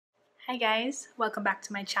Hi guys, welcome back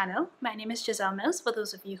to my channel. My name is Giselle Mills. For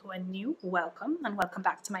those of you who are new, welcome and welcome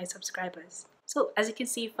back to my subscribers. So as you can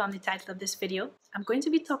see from the title of this video, I'm going to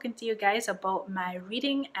be talking to you guys about my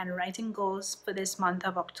reading and writing goals for this month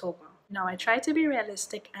of October. Now I try to be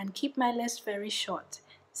realistic and keep my list very short.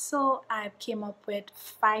 So I came up with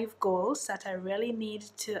 5 goals that I really need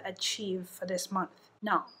to achieve for this month.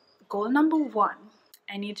 Now, goal number 1,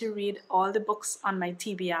 I need to read all the books on my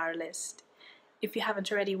TBR list. If you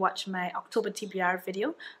haven't already watched my October TBR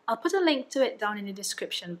video, I'll put a link to it down in the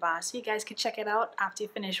description bar so you guys can check it out after you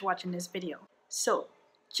finish watching this video. So,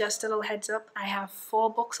 just a little heads up, I have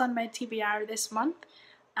 4 books on my TBR this month,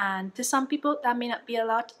 and to some people that may not be a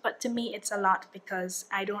lot, but to me it's a lot because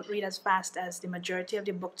I don't read as fast as the majority of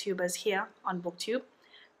the booktubers here on Booktube,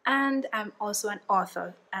 and I'm also an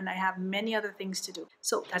author and I have many other things to do.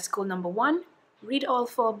 So that's goal number 1, read all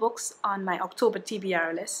 4 books on my October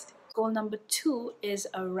TBR list. Goal number 2 is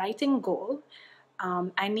a writing goal.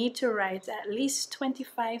 I need to write at least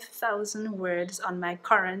 25,000 words on my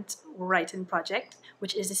current writing project,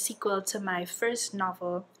 which is the sequel to my first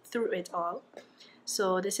novel, Through It All.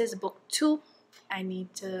 So this is book 2. I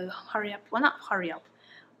need to hurry up. Well, not hurry up,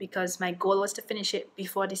 because my goal was to finish it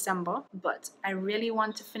before December, but I really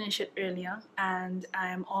want to finish it earlier, and I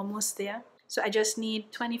am almost there. So I just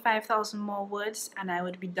need 25,000 more words and I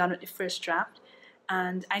would be done with the first draft.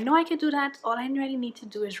 And I know I can do that. All I really need to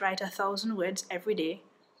do is write 1,000 words every day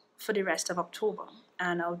for the rest of October,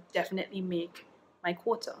 and I'll definitely make my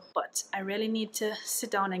quota. But I really need to sit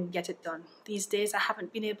down and get it done. These days I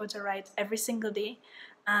haven't been able to write every single day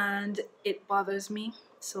and it bothers me.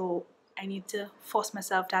 So I need to force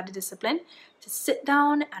myself to have the discipline to sit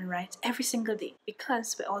down and write every single day,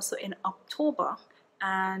 because we're also in October.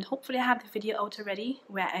 And hopefully I have the video out already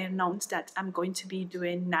where I announced that I'm going to be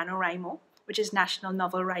doing Nanowrimo, which is National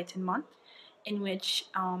Novel Writing Month, in which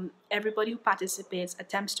everybody who participates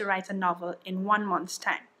attempts to write a novel in 1 month's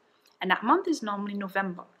time. And that month is normally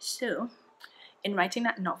November. So in writing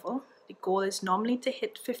that novel, the goal is normally to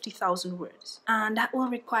hit 50,000 words. And that will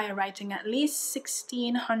require writing at least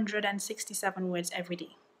 1,667 words every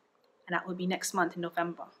day. And that will be next month in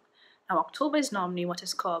November. Now October is normally what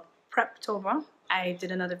is called Preptober. I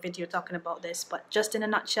did another video talking about this, but just in a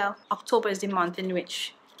nutshell, October is the month in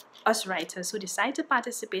which us writers who decide to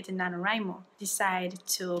participate in Nanowrimo decide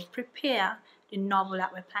to prepare the novel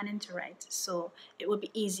that we're planning to write, so it will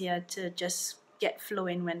be easier to just get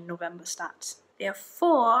flowing when November starts.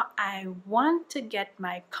 Therefore, I want to get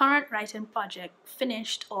my current writing project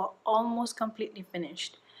finished or almost completely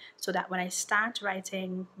finished, so that when I start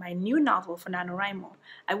writing my new novel for Nanowrimo,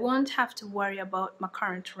 I won't have to worry about my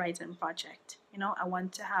current writing project. You know, I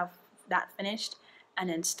want to have that finished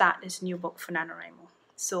and then start this new book for Nanowrimo.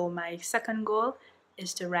 So my second goal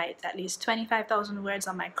is to write at least 25,000 words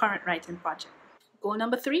on my current writing project. Goal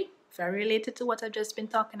number 3, very related to what I've just been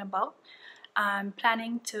talking about. I'm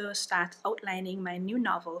planning to start outlining my new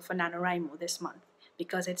novel for Nanowrimo this month,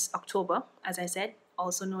 because it's October, as I said,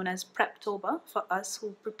 also known as Preptober for us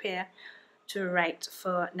who prepare to write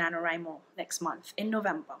for Nanowrimo next month in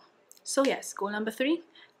November. So yes, goal number 3,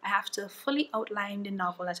 I have to fully outline the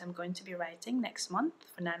novel that I'm going to be writing next month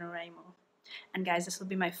for Nanowrimo. And guys, this will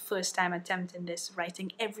be my first time attempting this,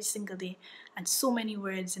 writing every single day and so many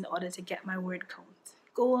words in order to get my word count.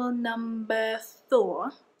 Goal number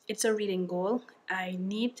 4, it's a reading goal. I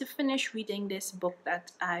need to finish reading this book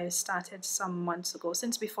that I started some months ago,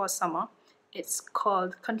 since before summer. It's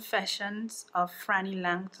called Confessions of Franny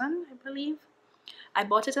Langton, I believe. I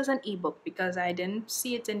bought it as an ebook because I didn't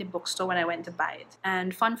see it in the bookstore when I went to buy it.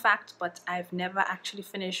 And fun fact, but I've never actually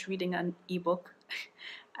finished reading an ebook.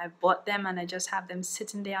 I bought them and I just have them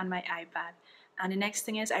sitting there on my iPad. And the next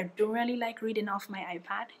thing is, I don't really like reading off my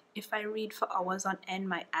iPad. If I read for hours on end,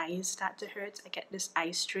 my eyes start to hurt. I get this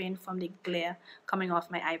eye strain from the glare coming off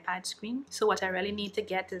my iPad screen. So what I really need to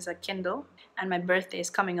get is a Kindle, and my birthday is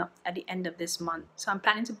coming up at the end of this month. So I'm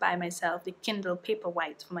planning to buy myself the Kindle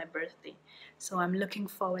Paperwhite for my birthday. So I'm looking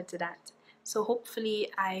forward to that. So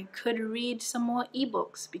hopefully I could read some more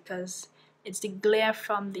ebooks, because it's the glare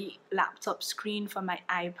from the laptop screen, from my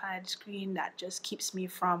iPad screen, that just keeps me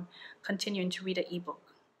from continuing to read an ebook.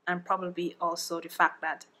 And probably also the fact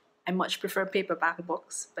that I much prefer paperback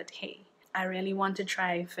books. But hey, I really want to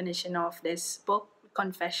try finishing off this book,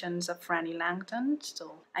 Confessions of Franny Langton,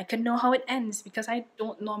 so I can know how it ends, because I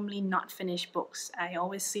don't normally not finish books. I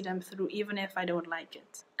always see them through even if I don't like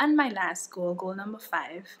it. And my last goal, goal number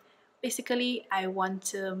 5, basically I want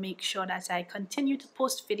to make sure that I continue to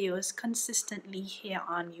post videos consistently here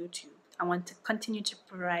on YouTube. I want to continue to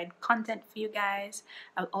provide content for you guys.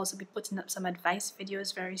 I'll also be putting up some advice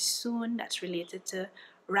videos very soon that's related to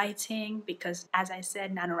writing, because as I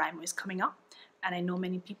said, Nanowrimo is coming up, and I know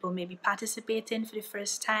many people may be participating for the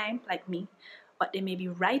first time, like me, but they may be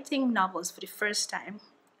writing novels for the first time,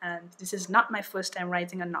 and this is not my first time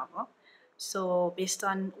writing a novel. So based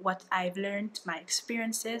on what I've learned, my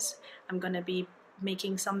experiences, I'm going to be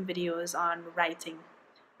making some videos on writing,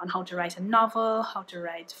 on how to write a novel, how to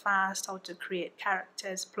write fast, how to create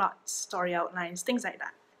characters, plots, story outlines, things like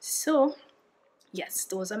that. So yes,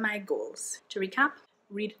 those are my goals. To recap,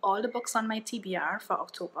 read all the books on my TBR for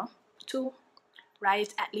October. 2,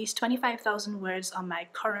 write at least 25,000 words on my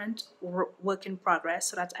current work in progress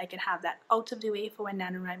so that I can have that out of the way for when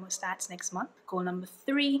Nanowrimo starts next month. Goal number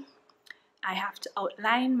 3, I have to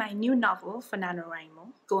outline my new novel for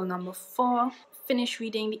Nanowrimo. Goal number 4, finish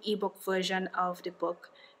reading the ebook version of the book,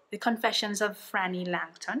 The Confessions of Franny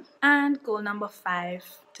Langton. And goal number 5,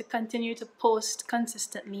 to continue to post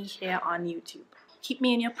consistently here on YouTube. Keep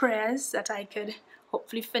me in your prayers that I could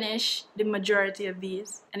hopefully finish the majority of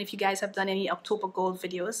these. And if you guys have done any October goal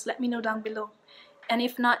videos, let me know down below. And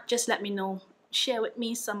if not, just let me know. Share with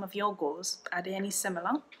me some of your goals. Are they any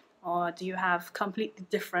similar? Or do you have completely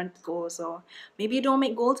different goals? Or maybe you don't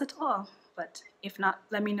make goals at all. But if not,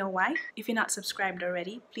 let me know why. If you're not subscribed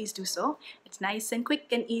already, please do so. It's nice and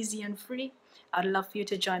quick and easy and free. I'd love for you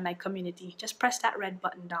to join my community. Just press that red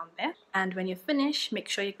button down there. And when you finish, make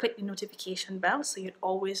sure you click the notification bell so you'd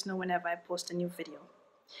always know whenever I post a new video.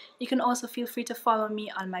 You can also feel free to follow me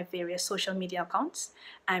on my various social media accounts.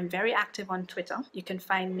 I'm very active on Twitter. You can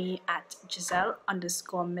find me at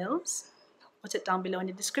Giselle_Mills. Put it down below in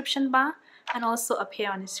the description bar and also up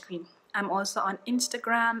here on the screen. I'm also on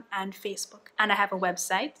Instagram and Facebook, and I have a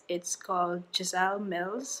website. It's called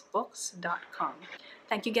GiselleMillsBooks.com.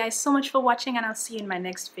 Thank you guys so much for watching, and I'll see you in my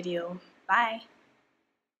next video. Bye!